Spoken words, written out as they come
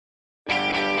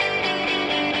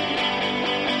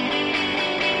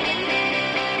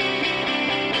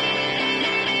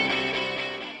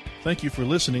Thank you for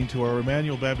listening to our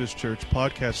Emmanuel Baptist Church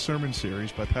podcast sermon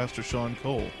series by Pastor Sean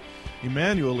Cole.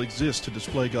 Emmanuel exists to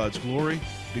display God's glory,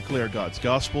 declare God's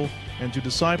gospel, and to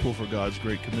disciple for God's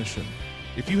Great Commission.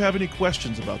 If you have any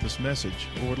questions about this message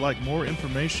or would like more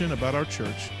information about our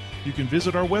church, you can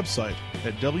visit our website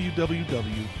at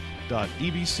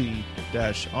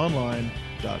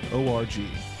www.ebc-online.org.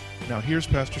 Now here's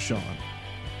Pastor Sean.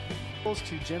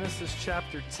 To Genesis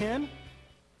chapter 10.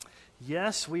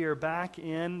 Yes, we are back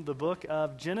in the book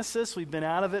of Genesis. We've been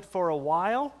out of it for a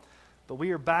while, but we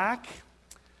are back.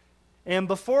 And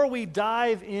before we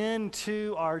dive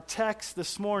into our text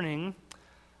this morning,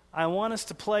 I want us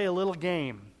to play a little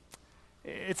game.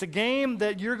 It's a game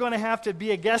that you're going to have to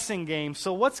be a guessing game.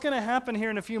 So what's going to happen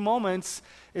here in a few moments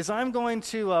is we're going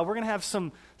to have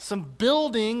some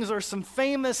buildings or some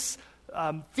famous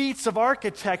feats of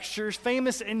architecture,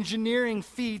 famous engineering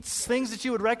feats, things that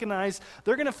you would recognize.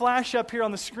 They're going to flash up here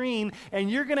on the screen,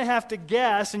 and you're going to have to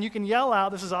guess, and you can yell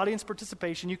out. This is audience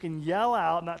participation. You can yell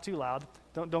out, not too loud.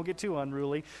 Don't get too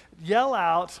unruly. Yell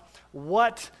out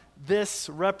what this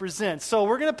represents. So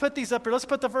we're going to put these up here. Let's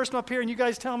put the first one up here, and you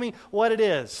guys tell me what it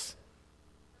is.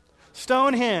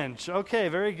 Stonehenge. Okay,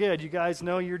 very good. You guys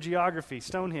know your geography.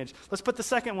 Stonehenge. Let's put the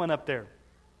second one up there.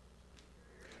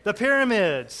 The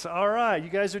pyramids. All right, you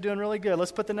guys are doing really good.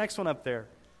 Let's put the next one up there.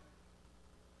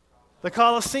 The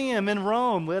Colosseum in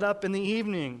Rome, lit up in the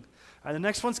evening. All right, the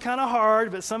next one's kind of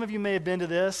hard, but some of you may have been to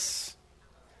this.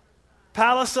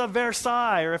 Palace of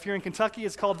Versailles, or if you're in Kentucky,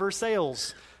 it's called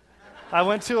Versailles. I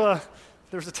went to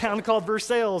there's a town called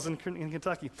Versailles in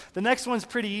Kentucky. The next one's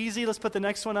pretty easy. Let's put the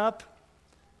next one up.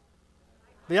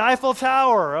 The Eiffel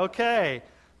Tower. Okay.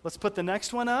 Let's put the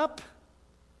next one up.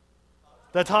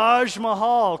 The Taj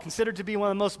Mahal, considered to be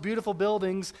one of the most beautiful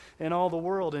buildings in all the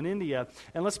world in India.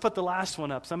 And let's put the last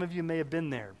one up. Some of you may have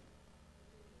been there.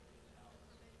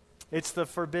 It's the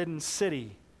Forbidden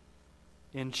City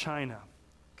in China.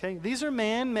 Okay, these are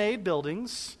man-made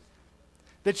buildings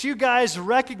that you guys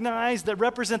recognize that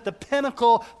represent the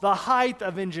pinnacle, the height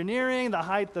of engineering, the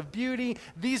height of beauty.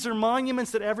 These are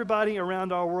monuments that everybody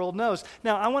around our world knows.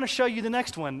 Now, I want to show you the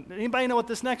next one. Anybody know what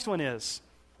this next one is?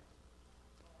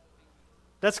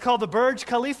 That's called the Burj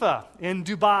Khalifa in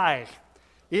Dubai.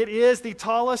 It is the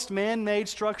tallest man-made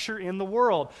structure in the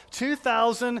world,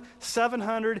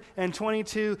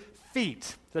 2,722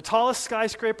 feet. The tallest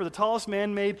skyscraper, the tallest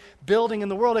man-made building in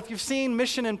the world. If you've seen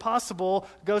Mission Impossible,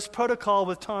 Ghost Protocol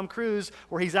with Tom Cruise,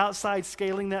 where he's outside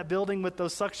scaling that building with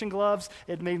those suction gloves,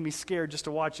 it made me scared just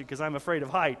to watch it because I'm afraid of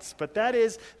heights. But that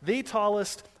is the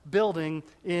tallest building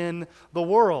in the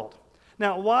world.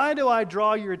 Now, why do I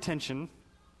draw your attention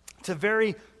to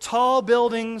very tall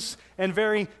buildings and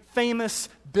very famous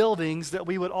buildings that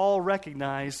we would all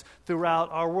recognize throughout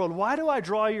our world? Why do I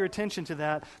draw your attention to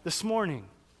that this morning?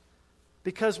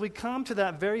 Because we come to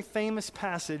that very famous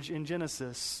passage in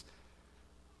Genesis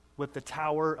with the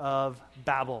Tower of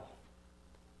Babel.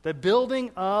 The building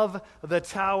of the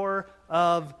Tower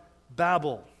of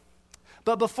Babel.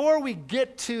 But before we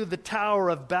get to the Tower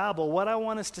of Babel, what I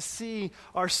want us to see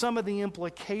are some of the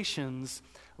implications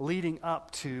leading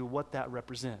up to what that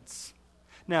represents.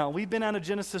 Now, we've been out of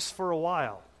Genesis for a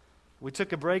while. We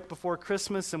took a break before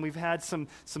Christmas, and we've had some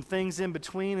things in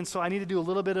between, and so I need to do a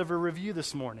little bit of a review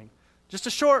this morning. Just a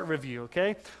short review,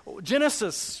 okay?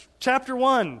 Genesis chapter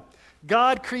 1.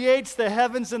 God creates the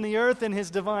heavens and the earth in His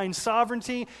divine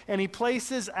sovereignty, and He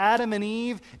places Adam and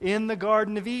Eve in the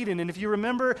Garden of Eden. And if you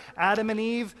remember, Adam and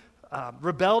Eve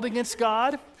rebelled against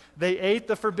God. They ate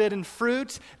the forbidden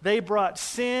fruit. They brought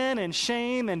sin and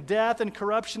shame and death and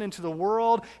corruption into the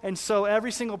world. And so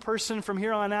every single person from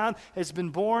here on out has been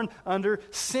born under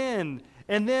sin.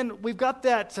 And then we've got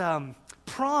that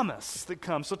promise that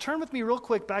comes. So turn with me real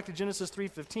quick back to Genesis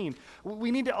 3:15.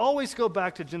 We need to always go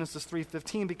back to Genesis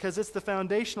 3:15 because it's the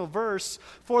foundational verse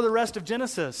for the rest of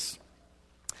Genesis.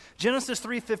 Genesis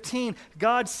 3:15,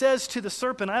 God says to the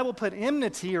serpent, I will put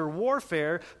enmity or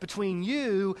warfare between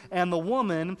you and the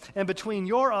woman, and between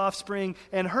your offspring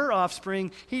and her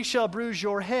offspring. He shall bruise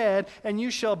your head, and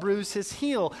you shall bruise his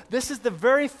heel. This is the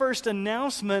very first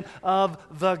announcement of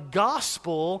the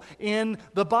gospel in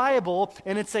the Bible,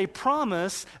 and it's a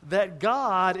promise that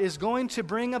God is going to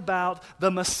bring about the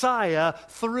Messiah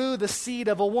through the seed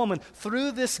of a woman,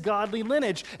 through this godly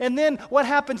lineage. And then what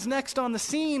happens next on the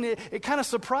scene, it kind of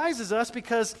surprises us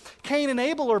because Cain and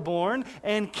Abel are born,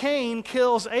 and Cain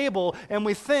kills Abel, and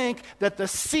we think that the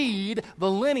seed, the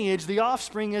lineage, the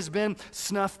offspring has been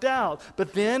snuffed out.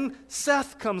 But then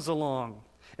Seth comes along.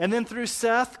 And then through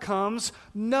Seth comes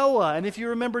Noah. And if you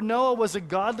remember, Noah was a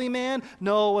godly man.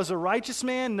 Noah was a righteous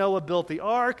man. Noah built the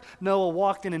ark. Noah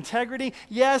walked in integrity.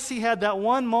 Yes, he had that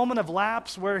one moment of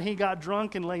lapse where he got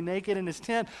drunk and lay naked in his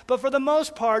tent. But for the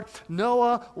most part,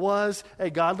 Noah was a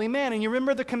godly man. And you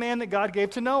remember the command that God gave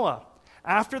to Noah.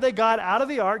 After they got out of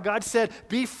the ark, God said,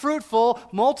 be fruitful,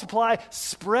 multiply,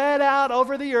 spread out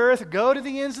over the earth, go to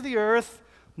the ends of the earth,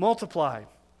 multiply.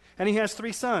 And he has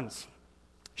 3 sons,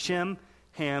 Shem,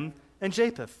 Ham, and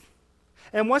Japheth.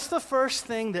 And what's the first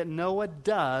thing that Noah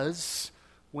does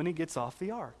when he gets off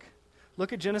the ark?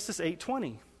 Look at Genesis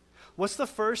 8:20. What's the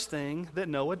first thing that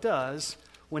Noah does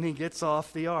when he gets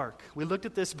off the ark? We looked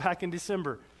at this back in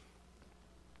December.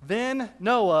 Then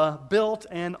Noah built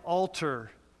an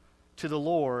altar to the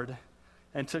Lord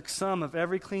and took some of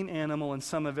every clean animal and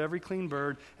some of every clean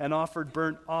bird and offered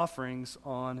burnt offerings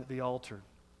on the altar.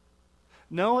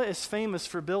 Noah is famous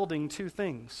for building 2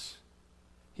 things.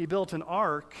 He built an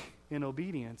ark in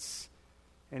obedience,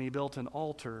 and he built an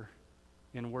altar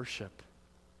in worship.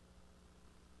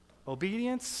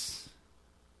 Obedience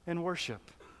and worship.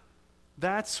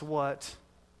 That's what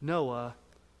Noah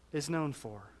is known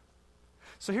for.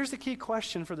 So here's the key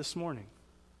question for this morning.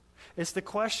 It's the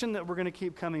question that we're going to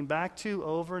keep coming back to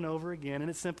over and over again, and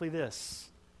it's simply this.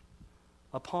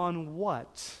 Upon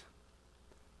what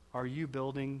are you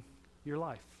building your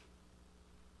life?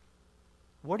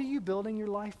 What are you building your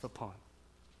life upon?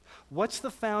 What's the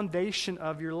foundation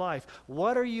of your life?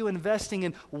 What are you investing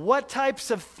in? What types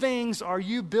of things are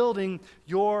you building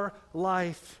your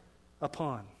life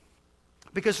upon?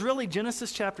 Because really,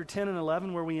 Genesis chapter 10 and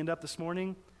 11, where we end up this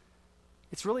morning,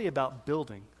 it's really about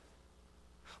building.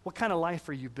 What kind of life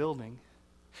are you building?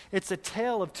 It's a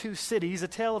tale of 2 cities, a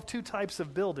tale of 2 types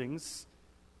of buildings.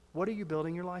 What are you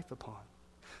building your life upon?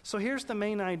 So here's the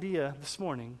main idea this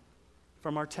morning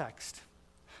from our text.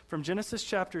 From Genesis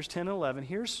chapters 10 and 11,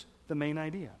 here's the main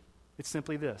idea. It's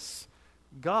simply this.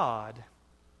 God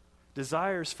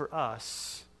desires for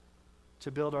us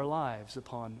to build our lives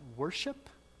upon worship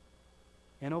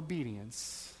and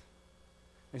obedience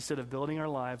instead of building our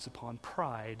lives upon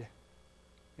pride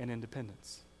and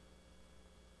independence.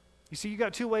 You see, you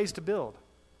got 2 ways to build.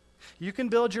 You can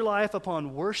build your life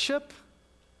upon worship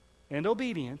and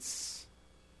obedience,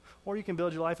 or you can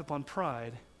build your life upon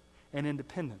pride and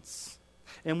independence.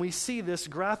 And we see this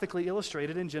graphically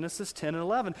illustrated in Genesis 10 and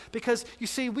 11. Because, you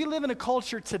see, we live in a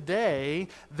culture today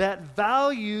that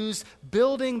values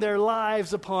building their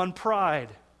lives upon pride,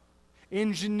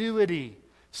 ingenuity,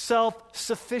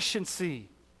 self-sufficiency,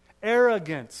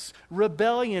 arrogance,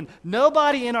 rebellion.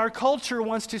 Nobody in our culture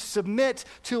wants to submit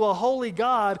to a holy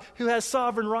God who has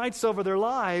sovereign rights over their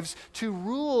lives to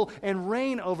rule and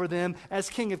reign over them as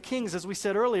King of Kings. As we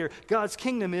said earlier, God's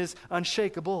kingdom is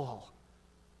unshakable.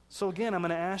 So again, I'm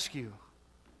going to ask you,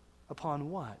 upon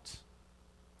what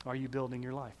are you building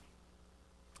your life?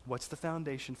 What's the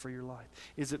foundation for your life?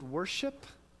 Is it worship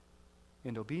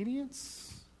and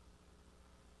obedience?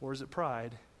 Or is it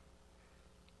pride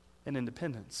and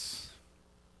independence?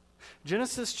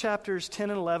 Genesis chapters 10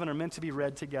 and 11 are meant to be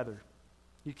read together.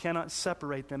 You cannot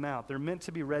separate them out. They're meant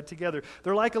to be read together.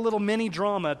 They're like a little mini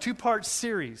drama, 2-part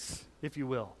series, if you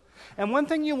will. And one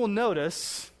thing you will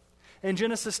notice in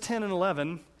Genesis 10 and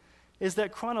 11 is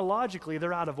that chronologically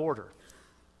they're out of order.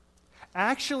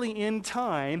 Actually, in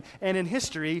time and in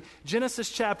history,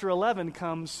 Genesis chapter 11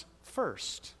 comes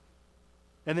first.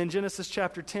 And then Genesis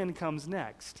chapter 10 comes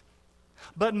next.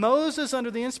 But Moses,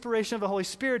 under the inspiration of the Holy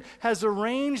Spirit, has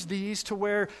arranged these to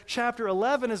where chapter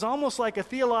 11 is almost like a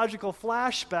theological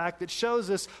flashback that shows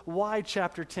us why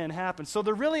chapter 10 happened. So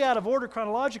they're really out of order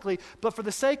chronologically, but for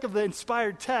the sake of the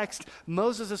inspired text,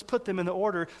 Moses has put them in the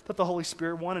order that the Holy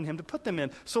Spirit wanted him to put them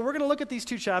in. So we're going to look at these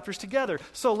 2 chapters together.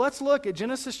 So let's look at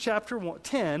Genesis chapter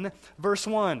 10, verse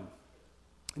 1.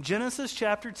 Genesis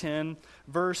chapter 10,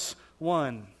 verse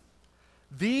 1.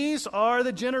 These are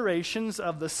the generations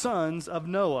of the sons of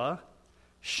Noah,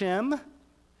 Shem,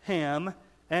 Ham,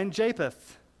 and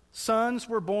Japheth. Sons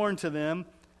were born to them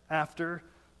after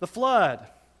the flood.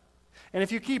 And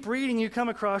if you keep reading, you come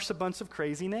across a bunch of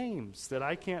crazy names that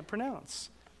I can't pronounce.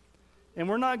 And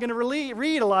we're not going to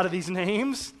read a lot of these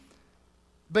names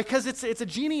because it's a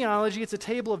genealogy, it's a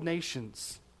table of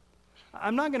nations.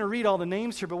 I'm not going to read all the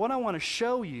names here, but what I want to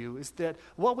show you is that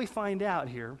what we find out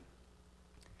here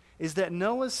is that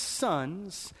Noah's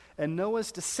sons and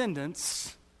Noah's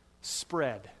descendants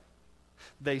spread.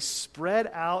 They spread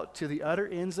out to the utter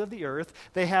ends of the earth.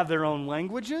 They have their own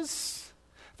languages.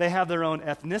 They have their own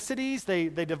ethnicities. They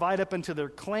divide up into their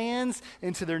clans,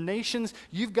 into their nations.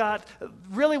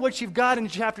 Really what you've got in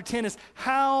chapter 10 is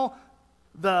how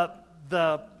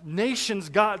the nations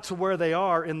got to where they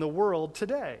are in the world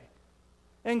today.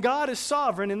 And God is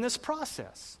sovereign in this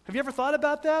process. Have you ever thought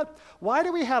about that? Why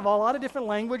do we have a lot of different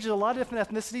languages, a lot of different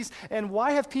ethnicities, and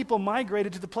why have people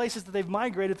migrated to the places that they've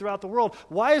migrated throughout the world?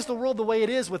 Why is the world the way it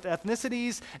is with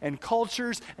ethnicities and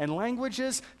cultures and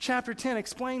languages? Chapter 10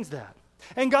 explains that.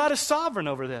 And God is sovereign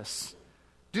over this.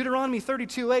 Deuteronomy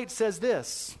 32:8 says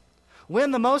this, "When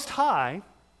the Most High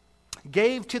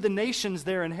gave to the nations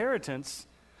their inheritance,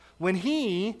 when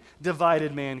he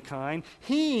divided mankind,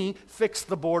 he fixed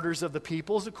the borders of the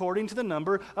peoples according to the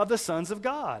number of the sons of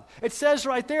God." It says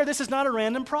right there, this is not a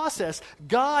random process.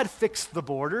 God fixed the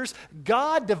borders.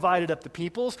 God divided up the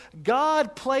peoples.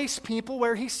 God placed people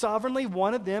where he sovereignly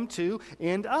wanted them to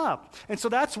end up. And so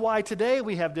that's why today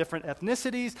we have different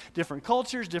ethnicities, different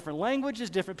cultures, different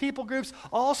languages, different people groups,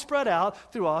 all spread out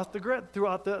throughout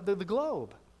the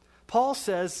globe. Paul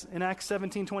says in Acts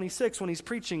 17:26 when he's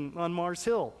preaching on Mars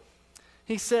Hill,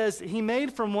 he says, "He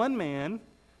made from one man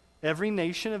every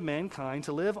nation of mankind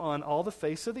to live on all the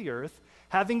face of the earth,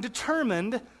 having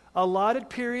determined allotted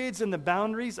periods and the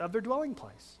boundaries of their dwelling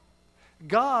place."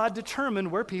 God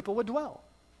determined where people would dwell,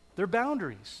 their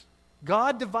boundaries.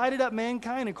 God divided up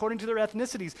mankind according to their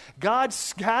ethnicities. God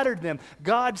scattered them.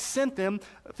 God sent them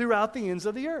throughout the ends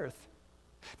of the earth.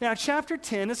 Now, chapter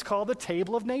 10 is called the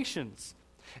Table of Nations.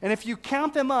 And if you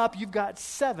count them up, you've got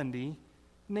 70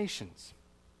 nations.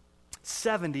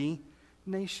 70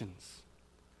 nations.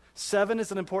 7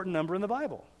 is an important number in the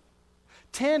Bible.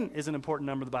 10 is an important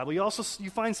number in the Bible. You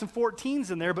find some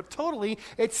 14s in there, but totally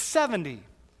it's 70.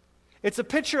 It's a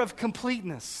picture of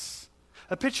completeness.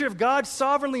 A picture of God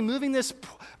sovereignly moving this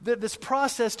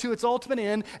process to its ultimate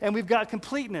end, and we've got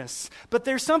completeness. But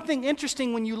there's something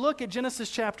interesting when you look at Genesis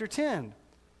chapter 10.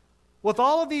 With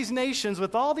all of these nations,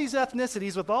 with all these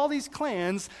ethnicities, with all these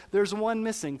clans, there's one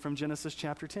missing from Genesis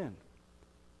chapter 10.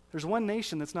 There's one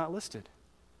nation that's not listed.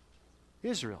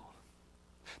 Israel.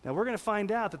 Now, we're going to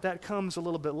find out that comes a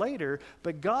little bit later,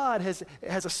 but God has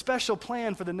a special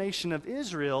plan for the nation of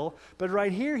Israel, but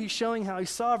right here he's showing how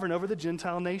he's sovereign over the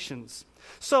Gentile nations.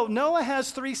 So Noah has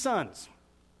 3 sons,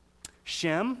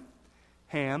 Shem,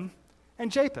 Ham,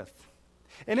 and Japheth.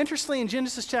 And interestingly, in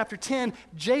Genesis chapter 10,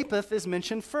 Japheth is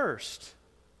mentioned first.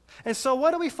 And so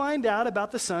what do we find out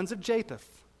about the sons of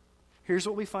Japheth? Here's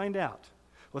what we find out.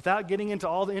 Without getting into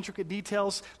all the intricate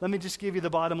details, let me just give you the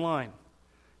bottom line.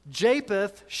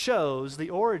 Japheth shows the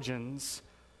origins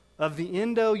of the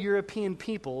Indo-European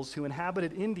peoples who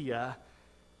inhabited India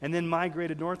and then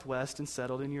migrated northwest and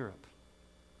settled in Europe.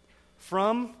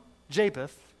 From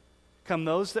Japheth come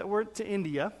those that went to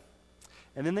India,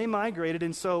 and then they migrated.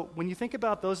 And so when you think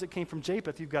about those that came from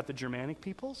Japheth, you've got the Germanic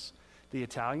peoples, the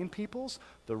Italian peoples,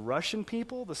 the Russian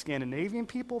people, the Scandinavian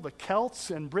people, the Celts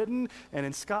in Britain and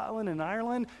in Scotland and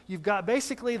Ireland. You've got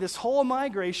basically this whole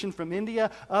migration from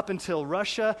India up until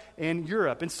Russia and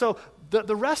Europe. And so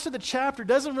the rest of the chapter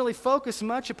doesn't really focus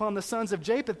much upon the sons of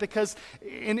Japheth because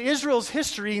in Israel's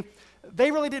history,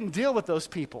 they really didn't deal with those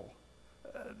people.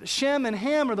 Shem and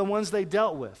Ham are the ones they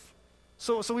dealt with.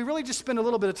 So we really just spend a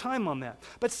little bit of time on that.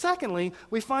 But secondly,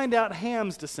 we find out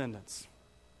Ham's descendants.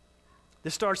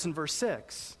 This starts in verse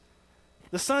 6.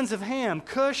 The sons of Ham,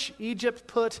 Cush, Egypt,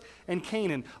 Put, and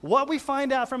Canaan. What we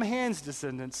find out from Ham's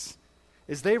descendants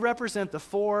is they represent the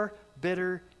 4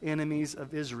 bitter enemies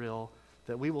of Israel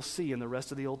that we will see in the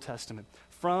rest of the Old Testament.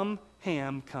 From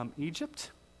Ham come Egypt.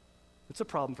 That's a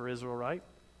problem for Israel, right?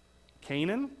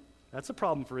 Canaan, that's a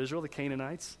problem for Israel, the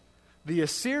Canaanites. The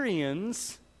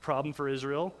Assyrians, problem for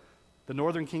Israel. The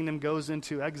northern kingdom goes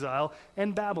into exile.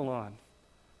 And Babylon.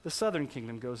 The southern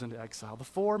kingdom goes into exile. The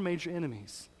 4 major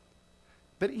enemies.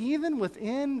 But even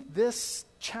within this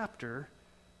chapter,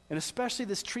 and especially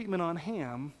this treatment on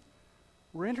Ham,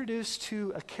 we're introduced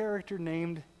to a character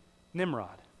named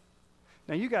Nimrod.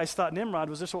 Now, you guys thought Nimrod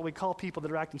was just what we call people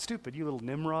that are acting stupid. You little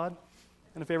Nimrod.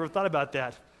 And if you ever thought about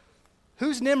that.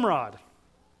 Who's Nimrod?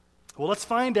 Well, let's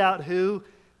find out who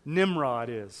Nimrod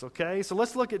is, okay? So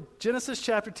let's look at Genesis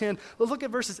chapter 10. Let's look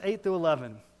at verses 8 through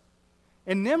 11.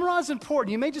 And Nimrod's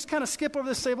important. You may just kind of skip over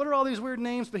this and say, what are all these weird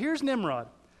names? But here's Nimrod.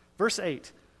 Verse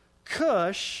 8.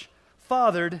 Cush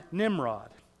fathered Nimrod.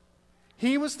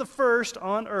 He was the first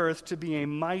on earth to be a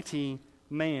mighty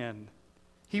man.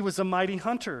 He was a mighty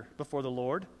hunter before the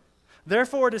Lord.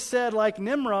 Therefore it is said, like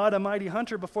Nimrod, a mighty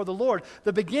hunter before the Lord.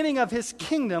 The beginning of his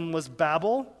kingdom was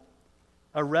Babel,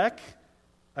 Erech,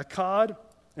 Akkad,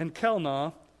 and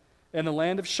Calneh, and the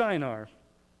land of Shinar.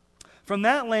 From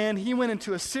that land he went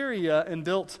into Assyria and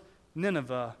built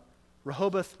Nineveh,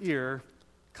 Rehoboth-ir,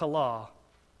 Calah,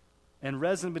 and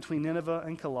Rezin between Nineveh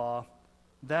and Calah,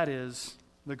 that is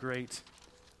the great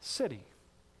city.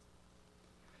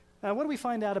 Now, what do we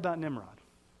find out about Nimrod?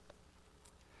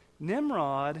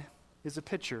 Nimrod is a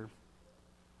picture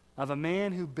of a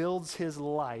man who builds his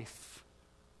life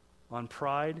on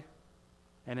pride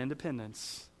and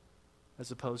independence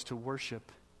as opposed to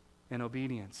worship and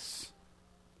obedience.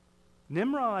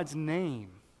 Nimrod's name,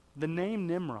 the name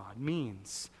Nimrod,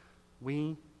 means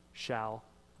we shall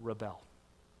rebel.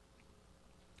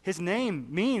 His name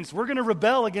means we're going to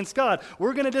rebel against God.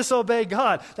 We're going to disobey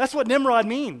God. That's what Nimrod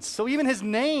means. So even his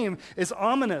name is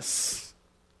ominous.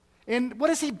 And what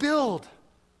does he build?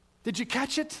 Did you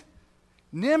catch it?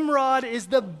 Nimrod is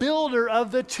the builder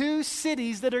of the two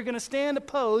cities that are going to stand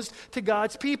opposed to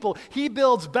God's people. He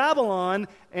builds Babylon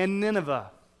and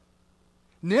Nineveh.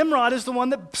 Nimrod is the one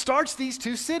that starts these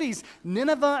two cities,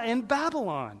 Nineveh and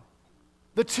Babylon,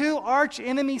 the two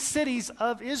arch-enemy cities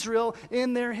of Israel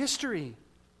in their history.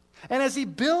 And as he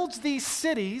builds these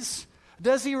cities,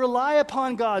 does he rely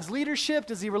upon God's leadership?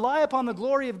 Does he rely upon the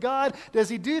glory of God? Does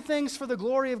he do things for the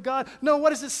glory of God? No,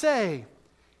 what does it say?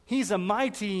 He's a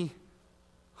mighty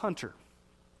hunter.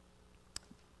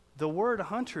 The word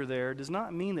hunter there does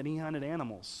not mean that he hunted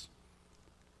animals.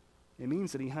 It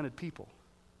means that he hunted people.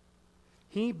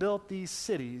 He built these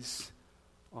cities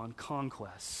on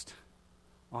conquest,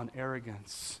 on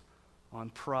arrogance, on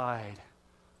pride,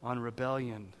 on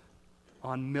rebellion,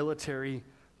 on military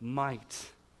might.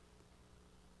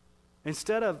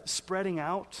 Instead of spreading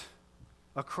out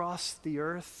across the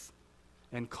earth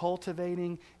and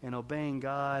cultivating and obeying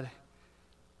God,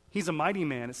 he's a mighty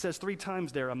man. It says 3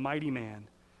 times there, a mighty man.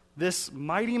 This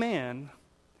mighty man,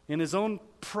 in his own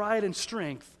pride and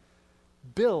strength,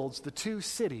 builds the two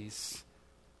cities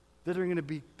that are going to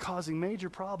be causing major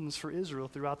problems for Israel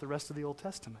throughout the rest of the Old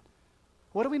Testament.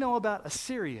 What do we know about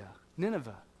Assyria,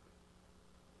 Nineveh?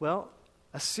 Well,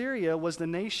 Assyria was the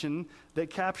nation that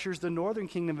captures the northern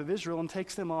kingdom of Israel and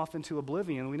takes them off into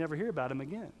oblivion. We never hear about them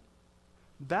again.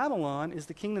 Babylon is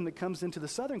the kingdom that comes into the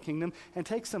southern kingdom and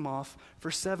takes them off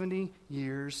for 70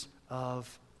 years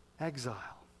of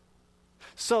exile.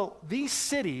 So these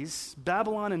cities,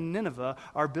 Babylon and Nineveh,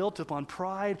 are built upon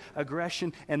pride,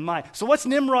 aggression, and might. So what's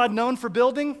Nimrod known for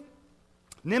building?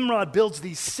 Nimrod builds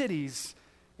these cities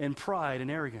in pride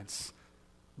and arrogance.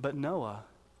 But Noah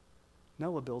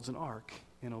builds an ark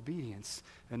in obedience,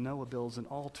 and Noah builds an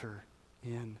altar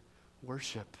in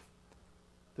worship.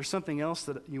 There's something else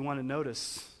that you want to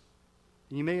notice.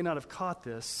 You may not have caught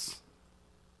this,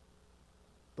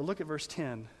 but look at verse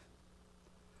 10.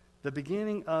 The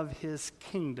beginning of his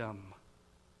kingdom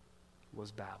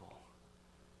was Babel.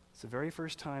 It's the very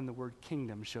first time the word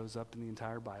kingdom shows up in the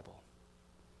entire Bible.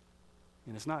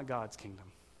 And it's not God's kingdom.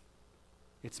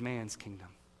 It's man's kingdom.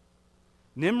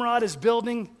 Nimrod is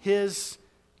building his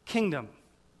kingdom.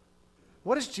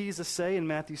 What does Jesus say in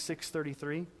Matthew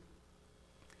 6:33?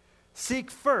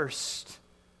 Seek first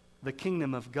the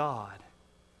kingdom of God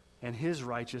and his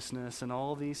righteousness, and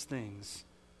all these things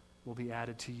will be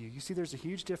added to you. You see, there's a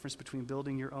huge difference between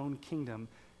building your own kingdom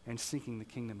and seeking the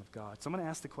kingdom of God. So I'm going to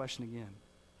ask the question again.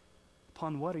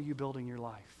 Upon what are you building your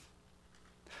life?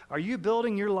 Are you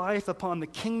building your life upon the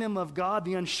kingdom of God,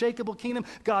 the unshakable kingdom,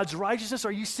 God's righteousness?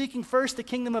 Are you seeking first the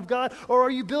kingdom of God, or are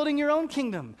you building your own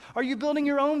kingdom? Are you building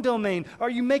your own domain?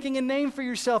 Are you making a name for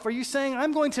yourself? Are you saying,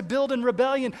 I'm going to build in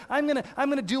rebellion. I'm going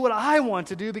to do what I want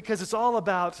to do because it's all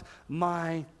about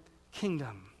my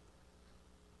kingdom?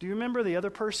 Do you remember the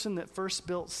other person that first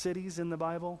built cities in the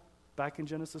Bible back in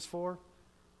Genesis 4?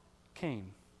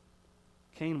 Cain.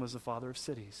 Cain was the father of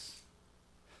cities.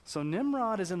 So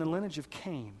Nimrod is in the lineage of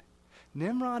Cain.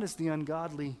 Nimrod is the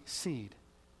ungodly seed.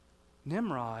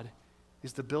 Nimrod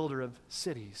is the builder of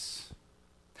cities.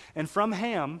 And from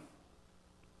Ham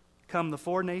come the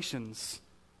 4 nations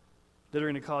that are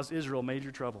going to cause Israel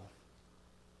major trouble.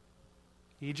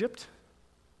 Egypt,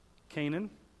 Canaan,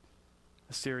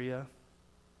 Assyria,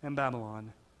 and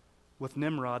Babylon, with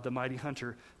Nimrod, the mighty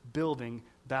hunter, building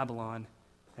Babylon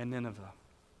and Nineveh.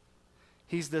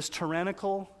 He's this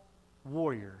tyrannical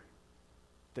warrior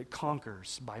that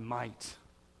conquers by might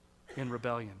in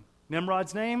rebellion.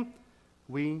 Nimrod's name,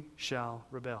 we shall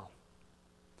rebel.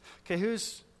 Okay,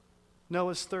 who's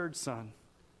Noah's third son?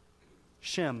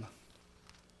 Shem.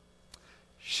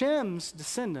 Shem's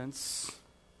descendants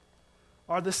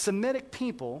are the Semitic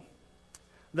people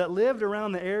that lived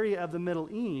around the area of the Middle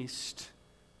East,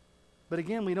 but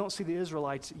again, we don't see the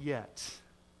Israelites yet.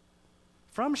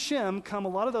 From Shem come a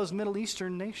lot of those Middle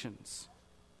Eastern nations.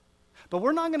 But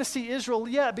we're not going to see Israel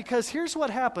yet, because here's what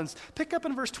happens. Pick up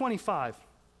in verse 25.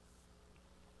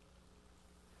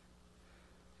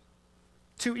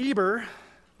 To Eber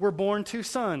were born 2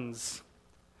 sons.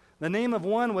 The name of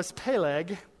one was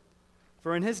Peleg,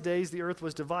 for in his days the earth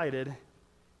was divided,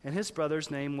 and his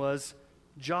brother's name was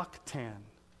Joktan.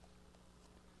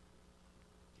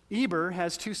 Eber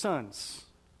has two sons,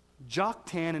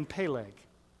 Joktan and Peleg.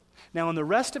 Now, in the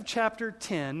rest of chapter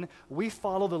 10, we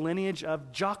follow the lineage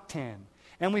of Joktan.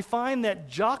 And we find that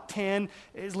Joktan,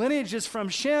 his lineage is from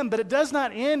Shem, but it does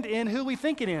not end in who we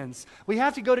think it ends. We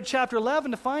have to go to chapter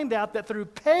 11 to find out that through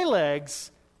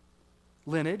Peleg's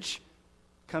lineage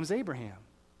comes Abraham.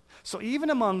 So even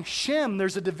among Shem,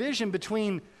 there's a division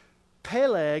between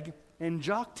Peleg and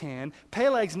Joktan.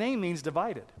 Peleg's name means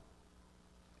divided.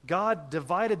 God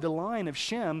divided the line of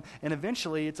Shem, and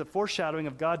eventually it's a foreshadowing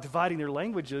of God dividing their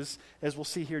languages, as we'll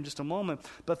see here in just a moment.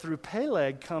 But through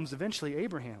Peleg comes eventually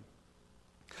Abraham.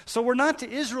 So we're not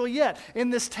to Israel yet. In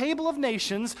this table of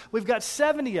nations, we've got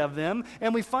 70 of them,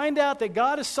 and we find out that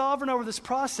God is sovereign over this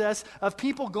process of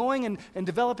people going and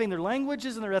developing their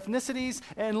languages and their ethnicities.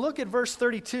 And look at verse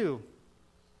 32.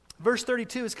 Verse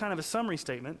 32 is kind of a summary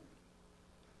statement.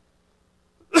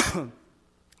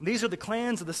 These are the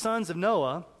clans of the sons of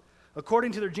Noah,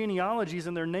 according to their genealogies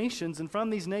and their nations, and from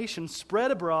these nations spread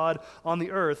abroad on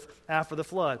the earth after the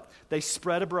flood. They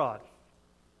spread abroad.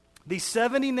 These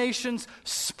 70 nations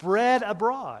spread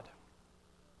abroad.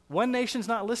 One nation's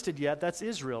not listed yet, that's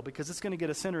Israel, because it's going to get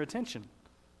a center attention.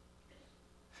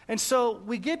 And so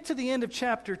we get to the end of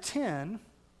chapter 10,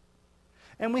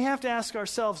 and we have to ask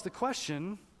ourselves the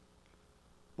question,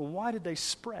 well, why did they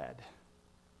spread?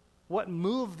 What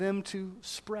moved them to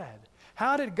spread?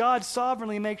 How did God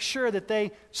sovereignly make sure that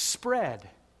they spread?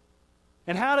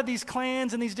 And how did these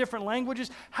clans and these different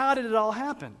languages, how did it all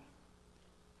happen?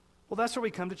 Well, that's where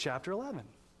we come to chapter 11.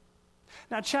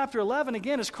 Now, chapter 11,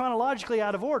 again, is chronologically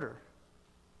out of order.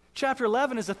 Chapter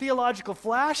 11 is a theological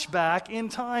flashback in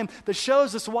time that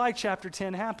shows us why chapter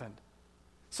 10 happened.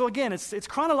 So again, it's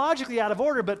chronologically out of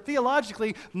order, but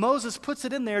theologically, Moses puts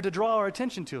it in there to draw our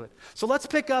attention to it. So let's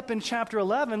pick up in chapter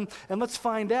 11, and let's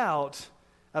find out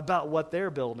about what they're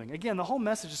building. Again, the whole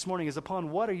message this morning is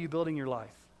upon what are you building your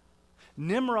life?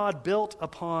 Nimrod built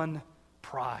upon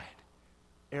pride,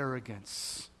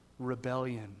 arrogance,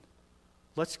 rebellion.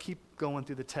 Let's keep going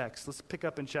through the text. Let's pick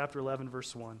up in chapter 11,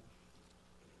 verse 1.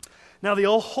 Now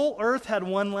the whole earth had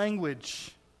one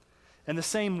language and the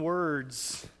same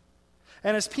words.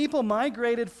 And as people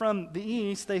migrated from the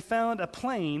east, they found a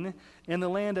plain in the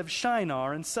land of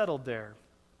Shinar and settled there.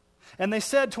 And they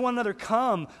said to one another,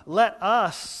 "Come, let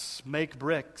us make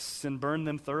bricks and burn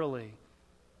them thoroughly."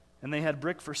 And they had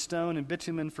brick for stone and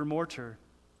bitumen for mortar.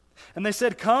 And they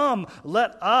said, "Come,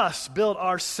 let us build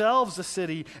ourselves a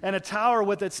city and a tower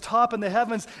with its top in the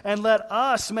heavens, and let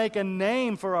us make a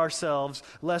name for ourselves,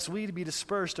 lest we be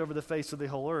dispersed over the face of the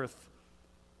whole earth."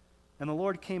 And the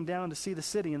Lord came down to see the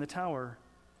city and the tower,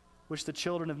 which the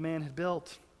children of man had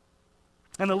built.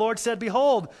 And the Lord said,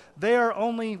 "Behold, they are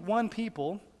only one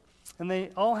people, and they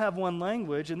all have one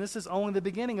language, and this is only the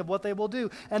beginning of what they will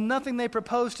do. And nothing they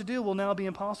propose to do will now be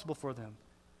impossible for them.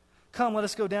 Come, let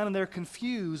us go down and there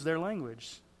confuse their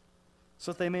language,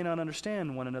 so that they may not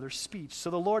understand one another's speech." So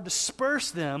the Lord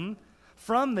dispersed them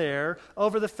from there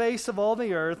over the face of all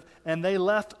the earth, and they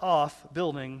left off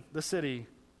building the city.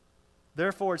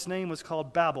 Therefore its name was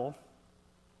called Babel,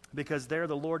 because there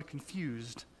the Lord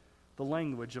confused the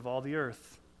language of all the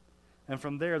earth. And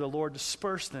from there the Lord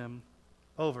dispersed them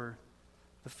over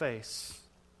the face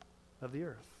of the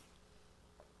earth.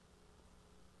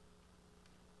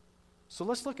 So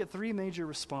let's look at three major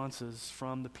responses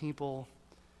from the people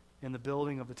in the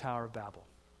building of the Tower of Babel.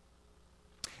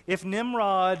 If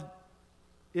Nimrod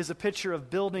is a picture of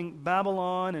building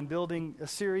Babylon and building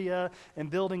Assyria and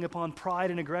building upon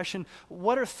pride and aggression,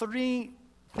 what are three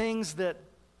things that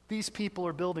these people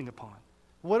are building upon?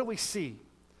 What do we see?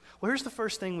 Well, here's the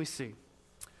first thing we see.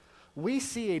 We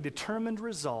see a determined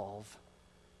resolve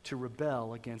to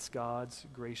rebel against God's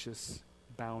gracious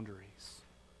boundaries.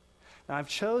 Now, I've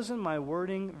chosen my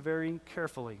wording very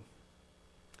carefully.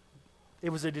 It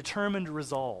was a determined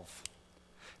resolve.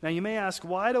 Now, you may ask,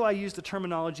 why do I use the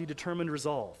terminology determined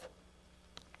resolve?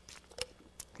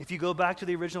 If you go back to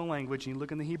the original language and you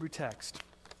look in the Hebrew text,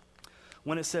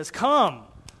 when it says, "Come,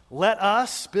 let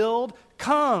us build,"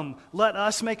 "Come, let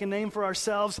us make a name for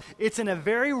ourselves," it's in a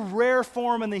very rare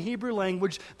form in the Hebrew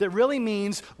language that really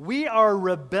means we are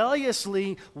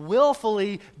rebelliously,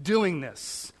 willfully doing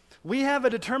this. We have a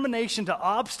determination to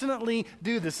obstinately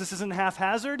do this. This isn't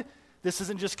haphazard. This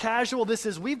isn't just casual. This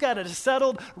is, we've got a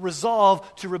settled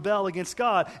resolve to rebel against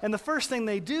God. And the first thing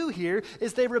they do here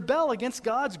is they rebel against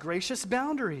God's gracious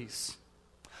boundaries.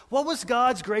 What was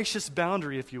God's gracious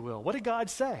boundary, if you will? What did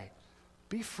God say?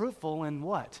 Be fruitful and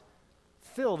what?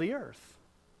 Fill the earth.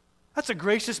 That's a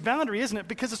gracious boundary, isn't it?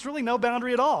 Because it's really no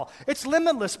boundary at all. It's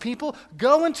limitless, people.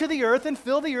 Go into the earth and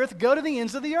fill the earth. Go to the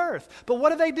ends of the earth. But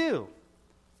what do?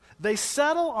 They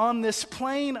settle on this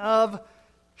plain of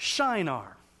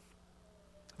Shinar.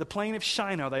 The plain of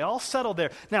Shinar. They all settle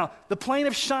there. Now, the plain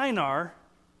of Shinar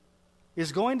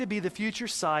is going to be the future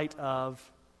site of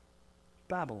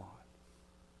Babylon.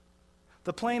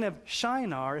 The plain of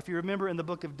Shinar, if you remember in the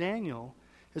book of Daniel,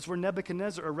 is where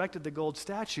Nebuchadnezzar erected the gold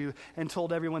statue and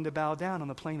told everyone to bow down on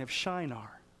the plain of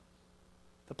Shinar.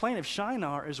 The plain of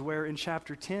Shinar is where in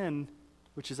chapter 10,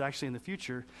 which is actually in the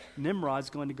future, Nimrod's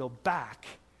going to go back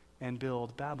and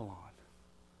build Babylon.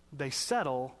 They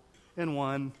settle in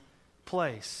one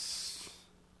place.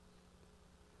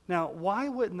 Now, why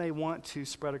wouldn't they want to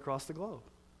spread across the globe?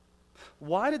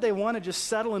 Why did they want to just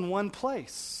settle in one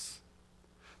place?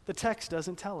 The text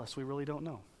doesn't tell us. We really don't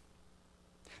know.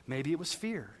 Maybe it was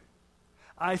fear.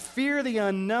 I fear the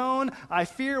unknown. I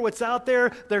fear what's out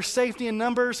there. There's safety in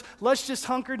numbers. Let's just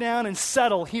hunker down and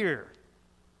settle here.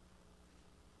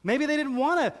 Maybe they didn't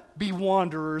want to be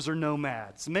wanderers or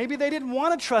nomads. Maybe they didn't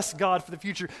want to trust God for the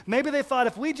future. Maybe they thought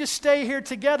if we just stay here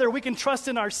together, we can trust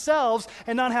in ourselves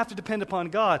and not have to depend upon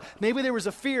God. Maybe there was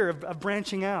a fear of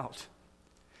branching out.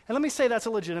 And let me say that's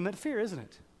a legitimate fear, isn't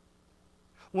it?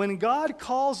 When God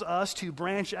calls us to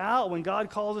branch out, when God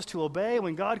calls us to obey,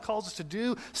 when God calls us to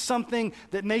do something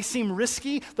that may seem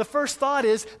risky, the first thought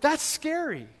is, that's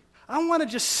scary. I want to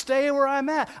just stay where I'm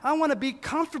at. I want to be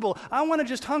comfortable. I want to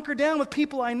just hunker down with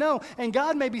people I know. And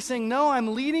God may be saying, no,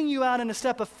 I'm leading you out in a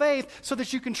step of faith so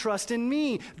that you can trust in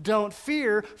me. Don't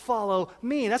fear, follow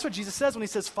me. That's what Jesus says when he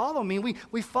says, follow me.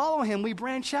 We follow him. We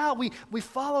branch out. We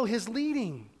follow his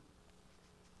leading.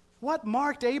 What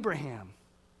marked Abraham?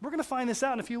 We're going to find this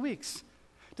out in a few weeks.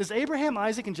 Does Abraham,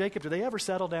 Isaac, and Jacob, do they ever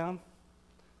settle down?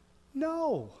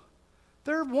 No.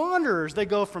 They're wanderers. They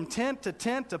go from tent,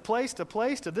 to place,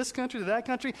 to this country, to that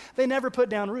country. They never put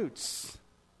down roots.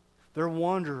 They're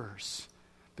wanderers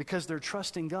because they're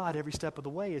trusting God every step of the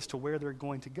way as to where they're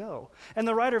going to go. And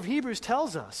the writer of Hebrews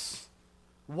tells us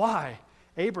why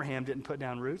Abraham didn't put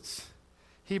down roots.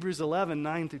 Hebrews 11,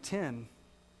 9 through 10.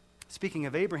 Speaking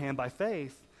of Abraham by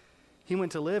faith, he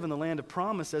went to live in the land of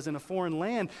promise as in a foreign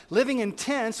land, living in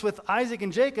tents with Isaac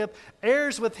and Jacob,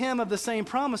 heirs with him of the same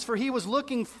promise, for he was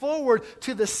looking forward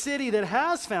to the city that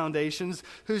has foundations,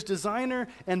 whose designer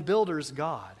and builder is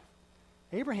God.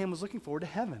 Abraham was looking forward to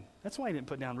heaven. That's why he didn't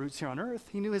put down roots here on earth.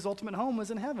 He knew his ultimate home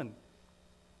was in heaven.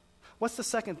 What's the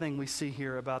second thing we see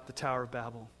here about the Tower of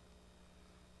Babel?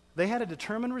 They had a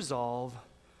determined resolve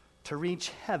to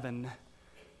reach heaven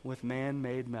with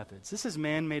man-made methods. This is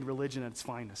man-made religion at its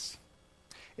finest.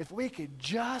 If we could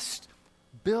just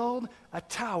build a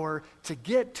tower to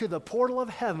get to the portal of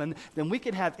heaven, then we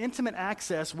could have intimate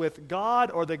access with God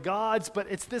or the gods. But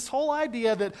it's this whole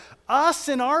idea that us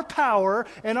and our power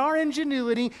and our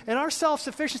ingenuity and our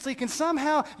self-sufficiency can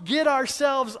somehow get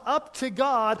ourselves up to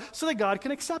God so that God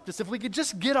can accept us. If we could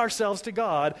just get ourselves to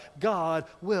God, God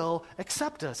will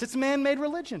accept us. It's man-made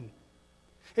religion.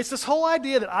 It's this whole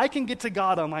idea that I can get to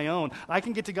God on my own. I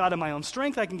can get to God in my own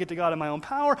strength. I can get to God in my own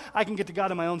power. I can get to God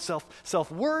in my own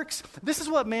self-works. This is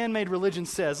what man-made religion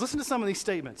says. Listen to some of these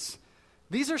statements.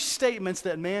 These are statements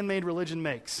that man-made religion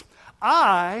makes.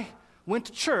 I went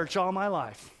to church all my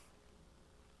life.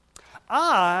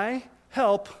 I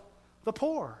help the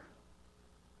poor.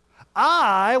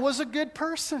 I was a good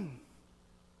person.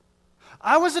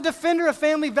 I was a defender of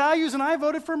family values and I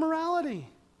voted for morality.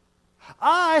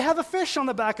 I have a fish on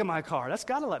the back of my car. That's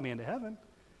got to let me into heaven.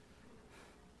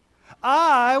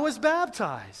 I was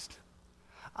baptized.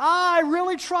 I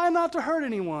really try not to hurt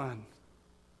anyone.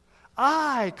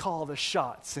 I call the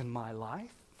shots in my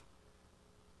life.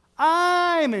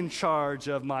 I'm in charge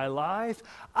of my life.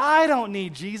 I don't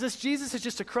need Jesus. Jesus is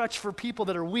just a crutch for people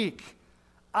that are weak.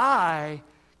 I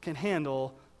can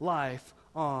handle life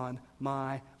on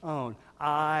my own.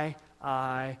 I.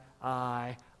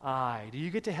 Do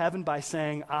you get to heaven by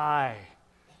saying I?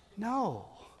 No.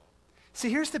 See,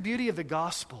 here's the beauty of the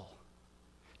gospel.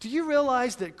 Do you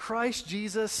realize that Christ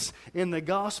Jesus in the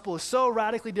gospel is so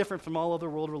radically different from all other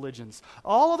world religions?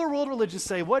 All other world religions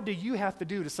say, what do you have to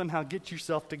do to somehow get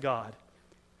yourself to God?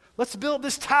 Let's build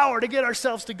this tower to get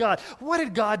ourselves to God. What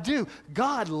did God do?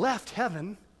 God left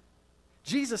heaven.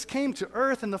 Jesus came to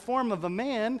earth in the form of a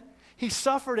man. He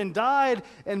suffered and died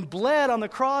and bled on the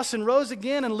cross and rose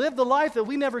again and lived the life that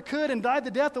we never could and died the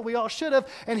death that we all should have.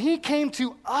 And he came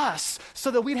to us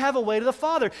so that we'd have a way to the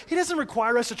Father. He doesn't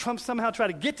require us to somehow try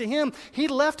to get to him. He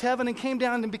left heaven and came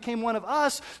down and became one of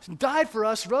us, died for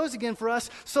us, rose again for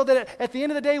us, so that at the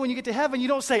end of the day when you get to heaven, you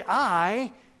don't say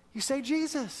I, you say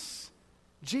Jesus.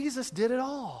 Jesus did it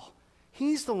all.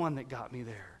 He's the one that got me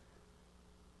there.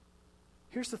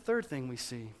 Here's the third thing we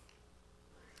see.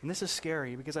 And this is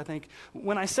scary because I think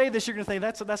when I say this, you're going to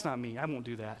think, that's not me. I won't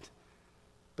do that.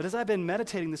 But as I've been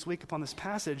meditating this week upon this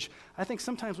passage, I think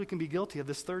sometimes we can be guilty of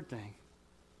this third thing.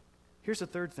 Here's the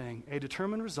third thing, a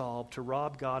determined resolve to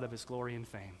rob God of his glory and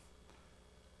fame.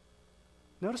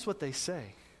 Notice what they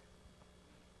say.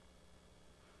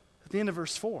 At the end of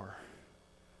verse 4,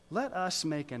 let us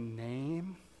make a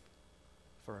name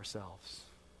for ourselves.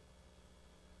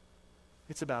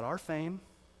 It's about our fame.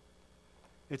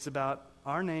 It's about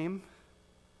our name.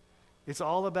 It's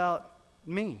all about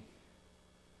me.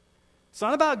 It's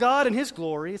not about God and his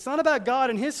glory. It's not about God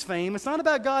and his fame. It's not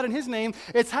about God and his name.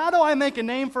 It's how do I make a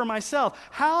name for myself?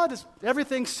 How does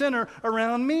everything center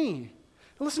around me?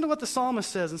 Listen to what the psalmist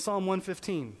says in Psalm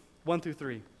 115, 1 through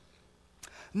 3.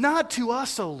 Not to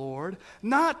us, O Lord,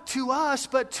 not to us,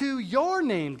 but to your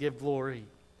name give glory.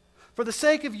 For the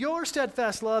sake of your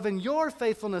steadfast love and your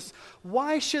faithfulness,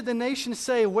 why should the nations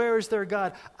say, where is their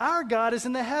God? Our God is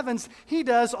in the heavens. He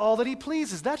does all that he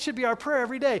pleases. That should be our prayer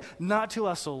every day. Not to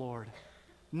us, O Lord.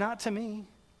 Not to me.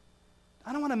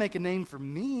 I don't want to make a name for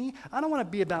me. I don't want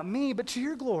to be about me, but to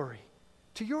your glory,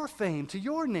 to your fame, to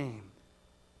your name.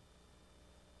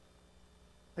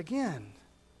 Again,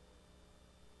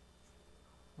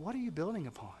 what are you building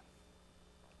upon?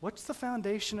 What's the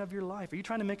foundation of your life? Are you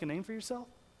trying to make a name for yourself?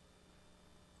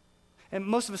 And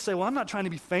most of us say, well, I'm not trying to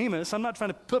be famous. I'm not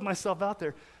trying to put myself out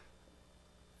there.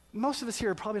 Most of us here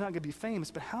are probably not going to be famous,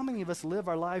 but how many of us live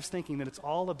our lives thinking that it's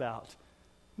all about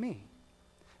me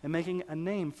and making a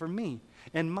name for me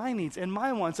and my needs and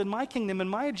my wants and my kingdom and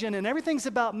my agenda, and everything's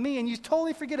about me, and you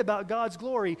totally forget about God's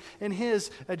glory and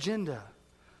his agenda.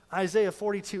 Isaiah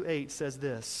 42:8 says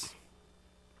this,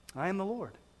 I am the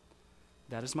Lord.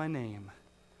 That is my name.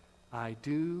 I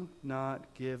do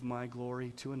not give my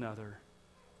glory to another,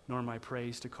 nor my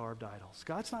praise to carved idols.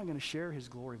 God's not going to share his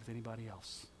glory with anybody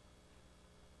else.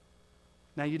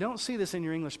 Now, you don't see this in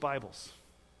your English Bibles,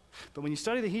 but when you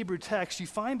study the Hebrew text, you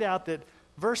find out that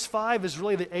verse 5 is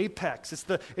really the apex.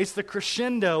 It's the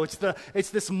crescendo. It's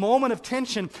this moment of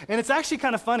tension, and it's actually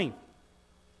kind of funny.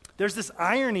 There's this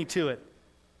irony to it.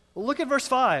 Well, look at verse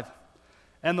 5.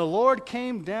 And the Lord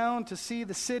came down to see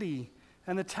the city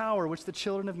and the tower which the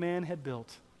children of man had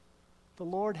built. The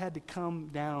Lord had to come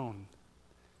down.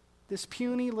 This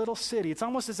puny little city. It's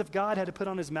almost as if God had to put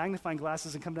on his magnifying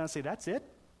glasses and come down and say, that's it?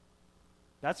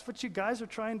 That's what you guys are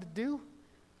trying to do?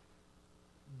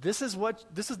 This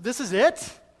is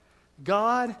it?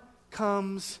 God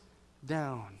comes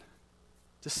down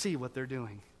to see what they're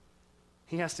doing.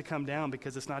 He has to come down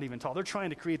because it's not even tall. They're trying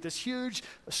to create this huge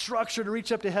structure to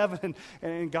reach up to heaven,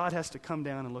 and God has to come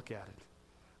down and look at it.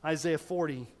 Isaiah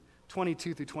 40,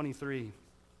 22 through 23.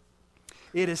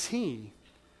 It is he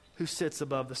who sits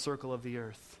above the circle of the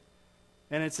earth,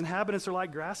 and its inhabitants are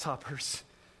like grasshoppers,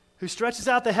 who stretches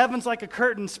out the heavens like a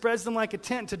curtain, spreads them like a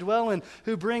tent to dwell in,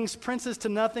 who brings princes to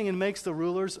nothing and makes the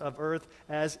rulers of earth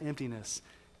as emptiness.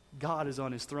 God is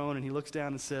on his throne, and he looks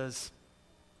down and says,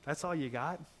 that's all you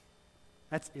got?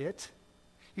 That's it?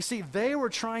 You see, they were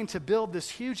trying to build this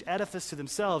huge edifice to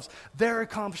themselves, their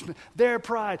accomplishment, their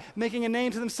pride, making a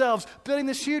name to themselves, building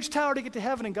this huge tower to get to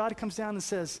heaven, and God comes down and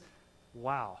says,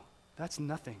 wow, that's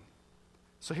nothing.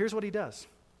 So here's what he does.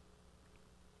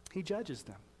 He judges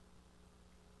them.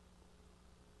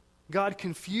 God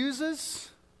confuses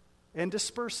and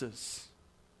disperses.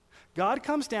 God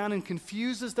comes down and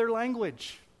confuses their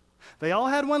language. They all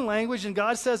had one language, and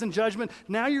God says in judgment,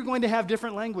 now you're going to have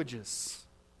different languages.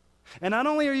 And not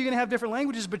only are you going to have different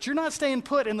languages, but you're not staying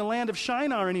put in the land of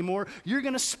Shinar anymore. You're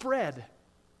going to spread.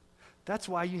 That's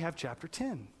why you have chapter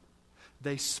 10.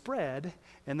 They spread,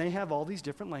 and they have all these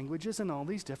different languages and all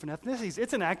these different ethnicities.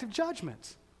 It's an act of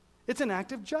judgment. It's an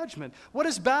act of judgment. What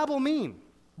does Babel mean?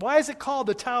 Why is it called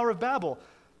the Tower of Babel?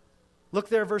 Look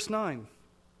there, verse 9.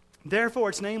 Therefore,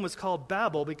 its name was called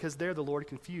Babel, because there the Lord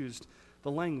confused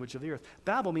the language of the earth.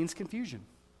 Babel means confusion.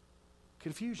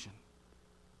 Confusion.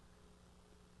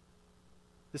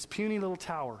 This puny little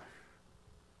tower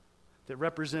that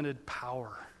represented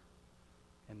power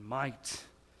and might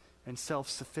and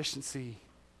self-sufficiency,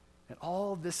 and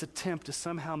all this attempt to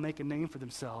somehow make a name for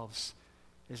themselves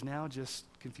is now just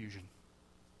confusion.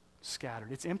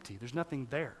 Scattered. It's empty. There's nothing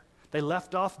there. They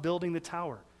left off building the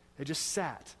tower. They just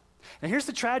sat. And here's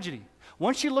the tragedy.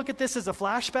 Once you look at this as a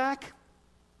flashback,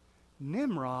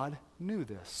 Nimrod knew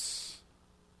this.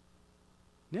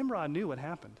 Nimrod knew what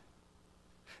happened.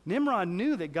 Nimrod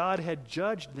knew that God had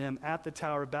judged them at the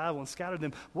Tower of Babel and scattered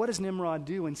them. What does Nimrod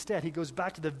do instead? He goes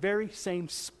back to the very same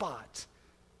spot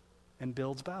and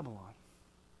builds Babylon.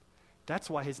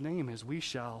 That's why his name is We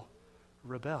Shall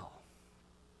Rebel.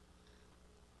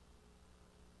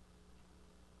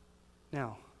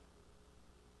 Now,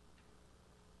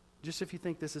 just if you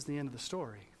think this is the end of the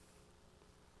story,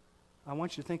 I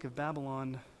want you to think of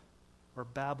Babylon or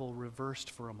Babel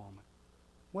reversed for a moment.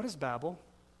 What is Babel?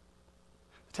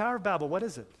 The Tower of Babel, what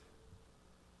is it?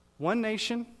 One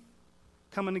nation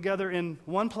coming together in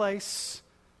one place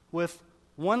with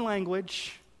one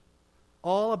language,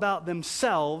 all about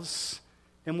themselves.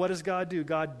 And what does God do?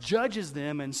 God judges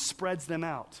them and spreads them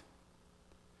out.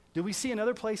 Do we see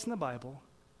another place in the Bible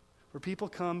where people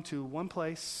come to one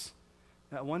place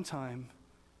at one time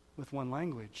with one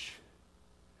language?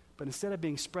 But instead of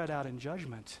being spread out in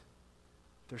judgment,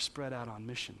 they're spread out on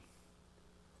mission.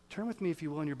 Turn with me, if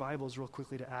you will, in your Bibles real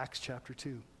quickly to Acts chapter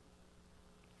 2.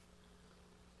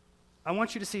 I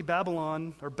want you to see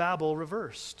Babylon or Babel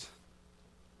reversed.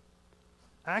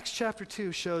 Acts chapter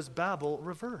 2 shows Babel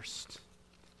reversed.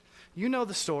 You know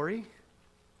the story.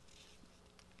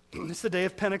 It's the day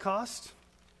of Pentecost.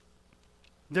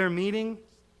 They're meeting.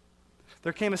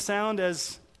 There came a sound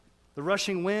as the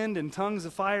rushing wind and tongues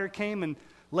of fire came and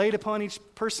laid upon each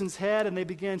person's head, and they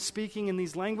began speaking in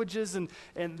these languages, and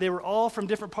they were all from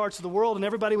different parts of the world, and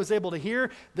everybody was able to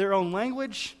hear their own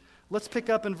language. Let's pick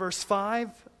up in verse 5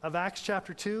 of Acts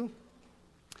chapter 2.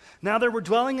 Now there were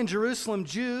dwelling in Jerusalem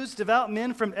Jews, devout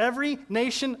men from every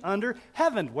nation under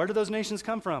heaven. Where do those nations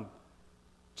come from?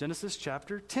 Genesis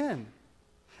chapter 10.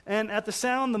 And at the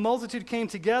sound the multitude came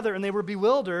together, and they were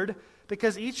bewildered,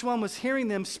 because each one was hearing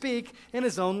them speak in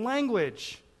his own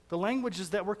language. The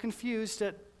languages that were confused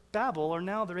at Babel are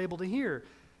now they're able to hear.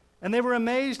 And they were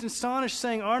amazed and astonished,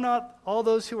 saying, Are not all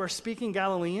those who are speaking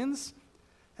Galileans?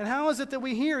 And how is it that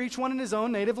we hear each one in his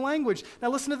own native language? Now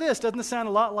listen to this. Doesn't this sound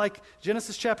a lot like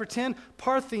Genesis chapter 10?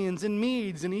 Parthians and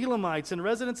Medes and Elamites and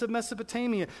residents of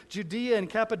Mesopotamia, Judea and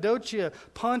Cappadocia,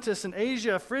 Pontus and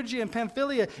Asia, Phrygia and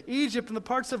Pamphylia, Egypt and the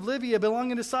parts of Libya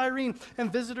belonging to Cyrene,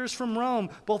 and visitors from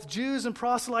Rome, both Jews and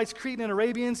proselytes, Cretan and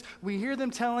Arabians. We hear them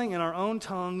telling in our own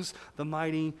tongues the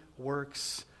mighty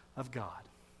works of God.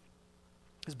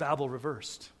 Is Babel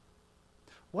reversed?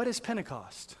 What is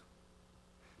Pentecost?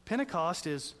 Pentecost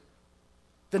is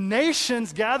the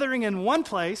nations gathering in one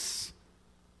place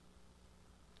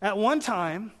at one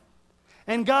time,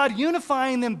 and God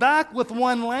unifying them back with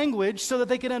one language so that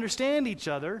they can understand each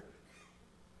other.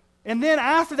 And then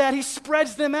after that, he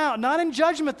spreads them out, not in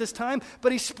judgment this time,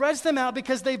 but he spreads them out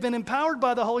because they've been empowered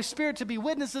by the Holy Spirit to be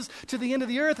witnesses to the end of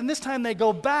the earth. And this time they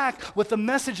go back with the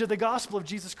message of the gospel of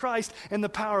Jesus Christ and the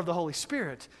power of the Holy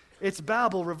Spirit. It's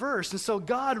Babel reversed. And so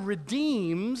God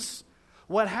redeems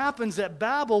what happens at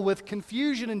Babel with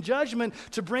confusion and judgment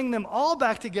to bring them all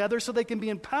back together so they can be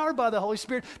empowered by the Holy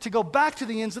Spirit to go back to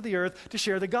the ends of the earth to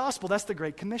share the gospel. That's the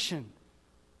Great Commission.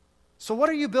 So what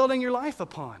are you building your life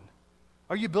upon?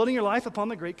 Are you building your life upon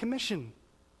the Great Commission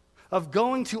of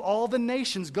going to all the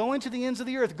nations, going to the ends of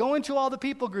the earth, going to all the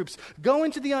people groups,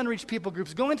 going to the unreached people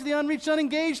groups, going to the unreached,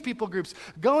 unengaged people groups,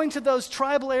 going to those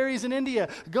tribal areas in India,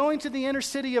 going to the inner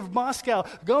city of Moscow,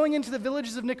 going into the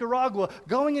villages of Nicaragua,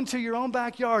 going into your own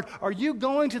backyard? Are you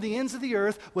going to the ends of the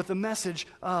earth with the message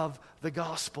of the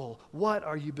gospel? What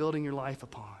are you building your life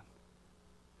upon?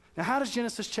 Now, how does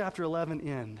Genesis chapter 11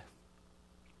 end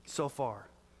so far?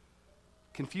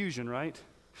 Confusion, right?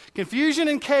 Confusion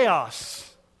and chaos.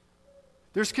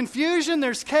 There's confusion,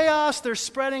 there's chaos, there's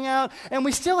spreading out, and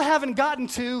we still haven't gotten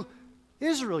to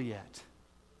Israel yet.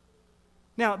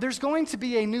 Now, there's going to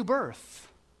be a new birth.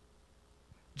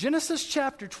 Genesis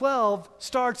chapter 12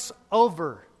 starts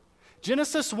over.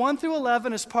 Genesis 1 through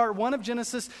 11 is part 1 of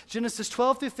Genesis. Genesis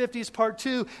 12 through 50 is part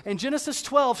 2. And Genesis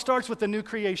 12 starts with the new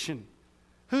creation.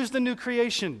 Who's the new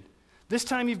creation? This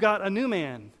time you've got a new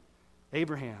man,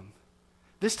 Abraham.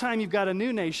 This time you've got a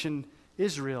new nation,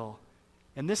 Israel.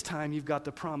 And this time you've got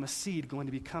the promised seed going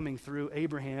to be coming through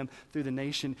Abraham, through the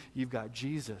nation. You've got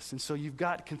Jesus. And so you've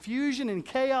got confusion and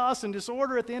chaos and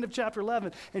disorder at the end of chapter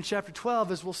 11. And chapter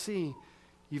 12, as we'll see,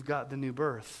 you've got the new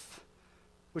birth.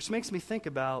 Which makes me think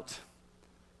about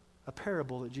a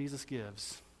parable that Jesus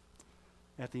gives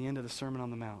at the end of the Sermon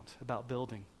on the Mount about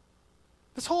building.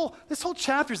 This whole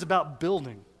chapter is about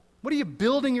building. What are you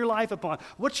building your life upon?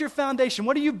 What's your foundation?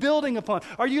 What are you building upon?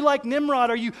 Are you like Nimrod?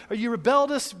 Are you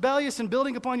rebellious and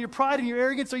building upon your pride and your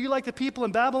arrogance? Are you like the people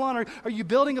in Babylon? Are you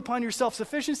building upon your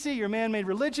self-sufficiency, your man-made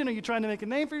religion? Are you trying to make a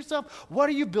name for yourself? What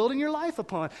are you building your life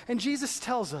upon? And Jesus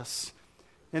tells us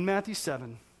in Matthew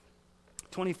 7,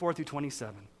 24 through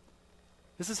 27.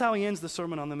 This is how he ends the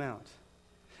Sermon on the Mount.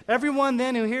 Everyone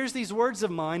then who hears these words of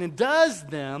mine and does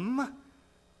them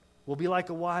will be like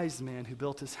a wise man who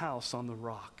built his house on the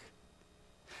rock.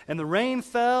 And the rain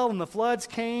fell, and the floods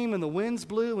came, and the winds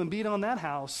blew and beat on that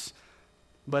house,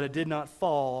 but it did not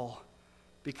fall,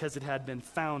 because it had been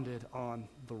founded on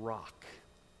the rock.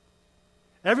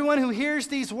 Everyone who hears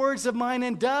these words of mine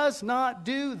and does not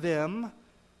do them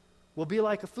will be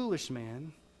like a foolish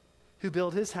man who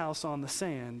built his house on the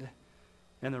sand.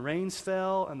 And the rains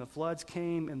fell, and the floods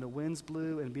came, and the winds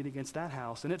blew and beat against that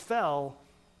house. And it fell,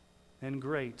 and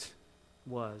great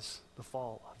was the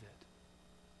fall of it.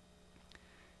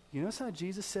 You notice how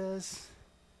Jesus says,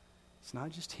 it's not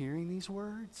just hearing these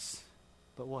words,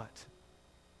 but what?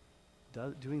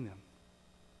 Doing them.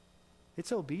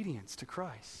 It's obedience to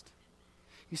Christ.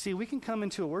 You see, we can come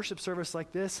into a worship service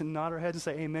like this and nod our heads and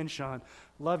say, amen, Sean.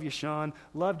 Love you, Sean.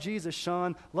 Love Jesus,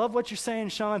 Sean. Love what you're saying,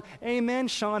 Sean. Amen,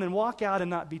 Sean. And walk out and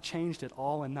not be changed at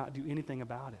all and not do anything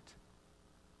about it.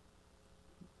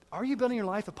 Are you building your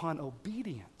life upon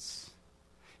obedience?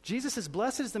 Jesus says,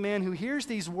 blessed is the man who hears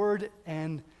these words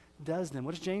and does them.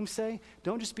 What does James say?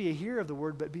 Don't just be a hearer of the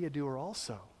word, but be a doer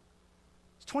also.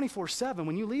 It's 24/7.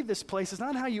 When you leave this place, it's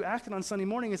not how you acted on Sunday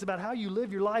morning. It's about how you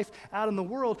live your life out in the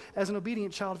world as an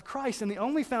obedient child of Christ. And the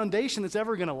only foundation that's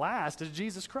ever going to last is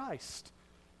Jesus Christ.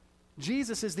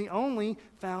 Jesus is the only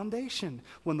foundation.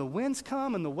 When the winds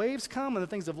come and the waves come and the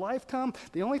things of life come,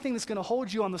 the only thing that's going to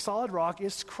hold you on the solid rock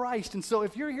is Christ. And so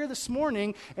if you're here this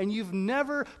morning and you've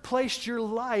never placed your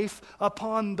life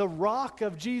upon the rock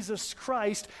of Jesus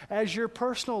Christ as your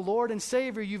personal Lord and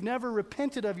Savior, you've never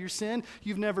repented of your sin,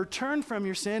 you've never turned from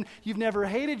your sin, you've never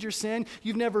hated your sin,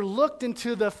 you've never looked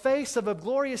into the face of a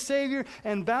glorious Savior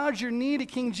and bowed your knee to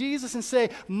King Jesus and say,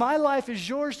 my life is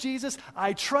yours, Jesus.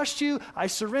 I trust you. I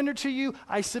surrender to you.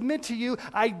 I submit to you.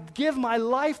 I give my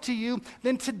life to you.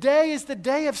 Then today is the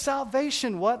day of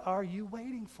salvation. What are you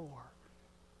waiting for?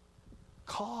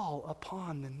 Call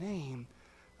upon the name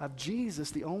of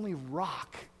Jesus, the only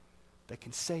rock that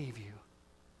can save you.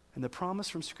 And the promise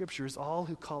from Scripture is all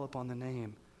who call upon the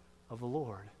name of the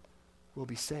Lord will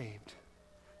be saved.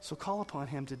 So call upon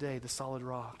him today, the solid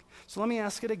rock. So let me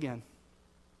ask it again,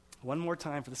 one more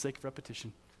time for the sake of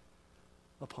repetition.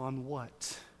 Upon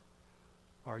what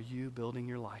are you building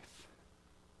your life?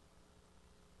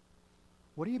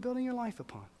 What are you building your life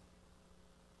upon?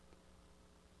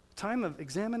 Time of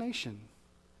examination.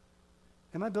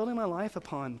 Am I building my life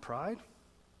upon pride,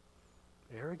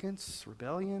 arrogance,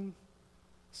 rebellion,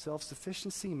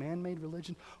 self-sufficiency, man-made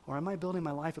religion? Or am I building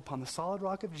my life upon the solid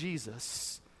rock of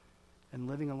Jesus and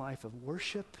living a life of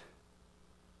worship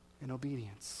and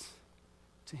obedience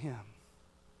to him?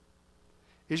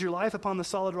 Is your life upon the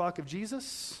solid rock of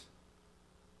Jesus?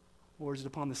 Or is it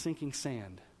upon the sinking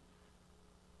sand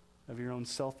of your own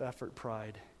self-effort,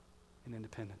 pride, and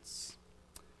independence?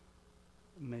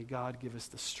 May God give us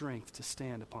the strength to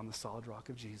stand upon the solid rock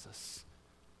of Jesus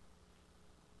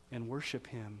and worship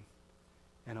him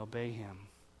and obey him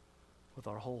with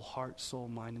our whole heart, soul,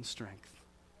 mind, and strength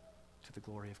to the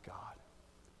glory of God.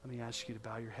 Let me ask you to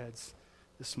bow your heads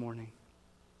this morning.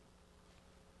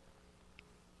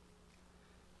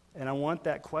 And I want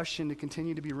that question to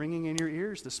continue to be ringing in your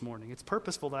ears this morning. It's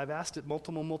purposeful that I've asked it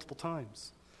multiple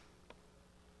times.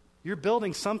 You're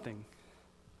building something.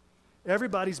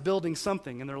 Everybody's building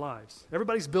something in their lives.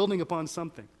 Everybody's building upon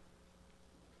something.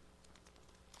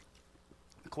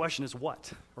 The question is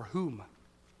what or whom?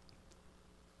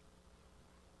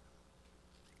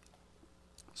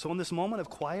 So in this moment of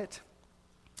quiet,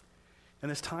 in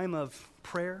this time of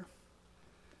prayer,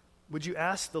 would you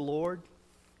ask the Lord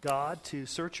God to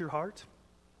search your heart,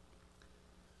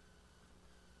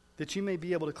 that you may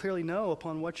be able to clearly know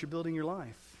upon what you're building your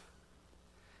life.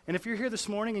 And if you're here this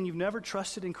morning and you've never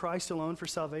trusted in Christ alone for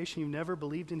salvation, you've never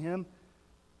believed in him,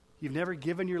 you've never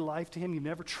given your life to him, you've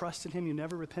never trusted him, you've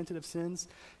never repented of sins,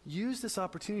 use this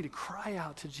opportunity to cry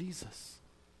out to Jesus.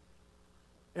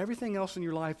 Everything else in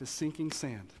your life is sinking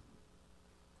sand.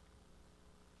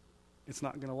 It's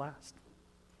not going to last.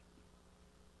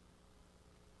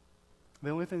 The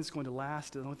only thing that's going to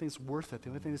last, the only thing that's worth it, the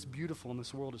only thing that's beautiful in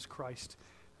this world is Christ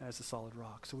as the solid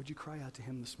rock. So would you cry out to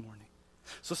him this morning?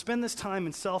 So spend this time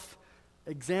in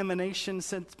self-examination.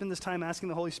 Spend this time asking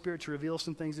the Holy Spirit to reveal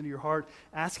some things into your heart,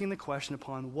 asking the question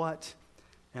upon what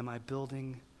am I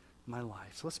building my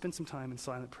life? So let's spend some time in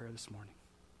silent prayer this morning.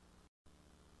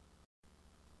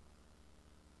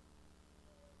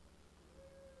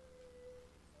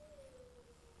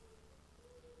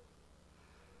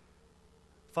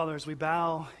 Father, as we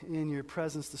bow in your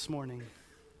presence this morning,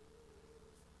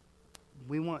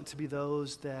 we want to be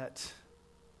those that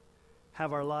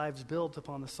have our lives built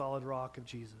upon the solid rock of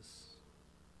Jesus.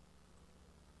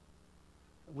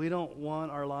 We don't want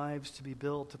our lives to be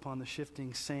built upon the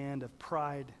shifting sand of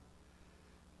pride,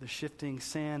 the shifting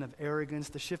sand of arrogance,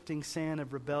 the shifting sand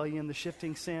of rebellion, the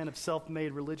shifting sand of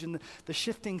self-made religion, the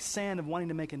shifting sand of wanting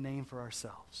to make a name for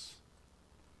ourselves.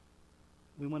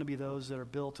 We want to be those that are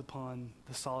built upon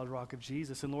the solid rock of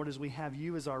Jesus. And Lord, as we have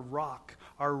you as our rock,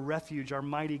 our refuge, our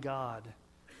mighty God,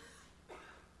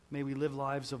 may we live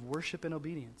lives of worship and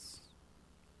obedience.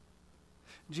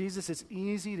 Jesus, it's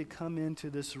easy to come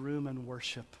into this room and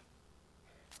worship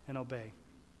and obey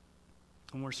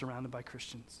when we're surrounded by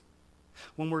Christians.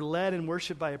 When we're led and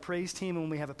worshiped by a praise team and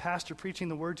when we have a pastor preaching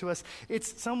the word to us,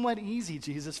 it's somewhat easy,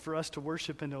 Jesus, for us to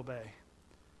worship and obey.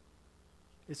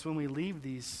 It's when we leave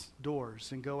these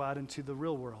doors and go out into the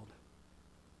real world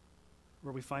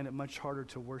where we find it much harder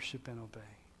to worship and obey.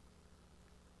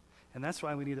 And that's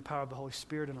why we need the power of the Holy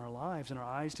Spirit in our lives and our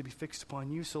eyes to be fixed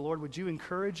upon you. So, Lord, would you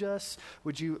encourage us?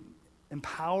 Would you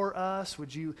empower us?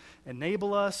 Would you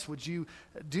enable us? Would you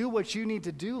do what you need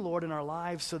to do, Lord, in our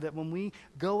lives so that when we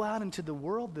go out into the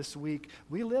world this week,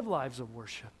 we live lives of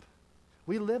worship.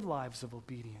 We live lives of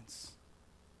obedience.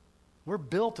 We're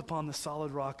built upon the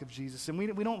solid rock of Jesus. And we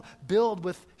don't build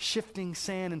with shifting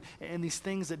sand and these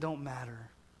things that don't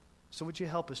matter. So would you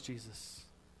help us, Jesus,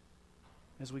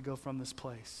 as we go from this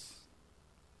place?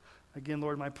 Again,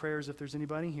 Lord, my prayer is if there's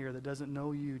anybody here that doesn't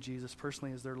know you, Jesus,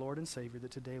 personally as their Lord and Savior,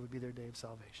 that today would be their day of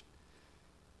salvation.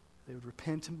 They would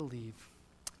repent and believe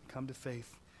and come to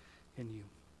faith in you.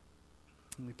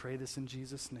 And we pray this in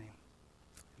Jesus' name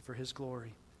and for his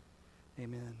glory.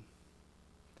 Amen.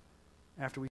 After we